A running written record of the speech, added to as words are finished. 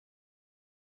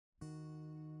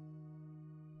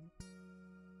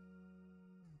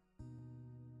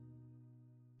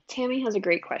Tammy has a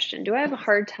great question. Do I have a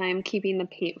hard time keeping the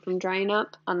paint from drying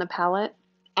up on the palette?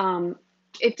 Um,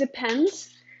 it depends.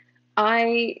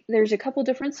 There's a couple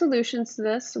different solutions to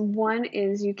this. One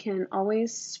is you can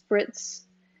always spritz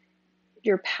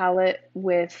your palette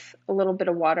with a little bit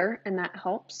of water, and that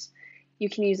helps. You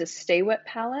can use a stay wet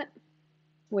palette,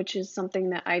 which is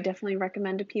something that I definitely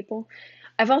recommend to people.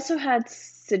 I've also had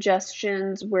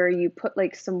suggestions where you put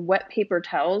like some wet paper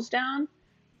towels down,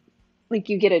 like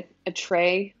you get a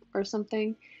tray or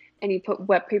something, and you put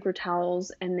wet paper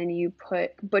towels and then you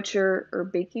put butcher or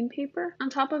baking paper on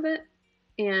top of it,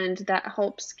 and that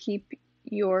helps keep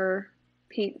your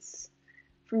paints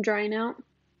from drying out.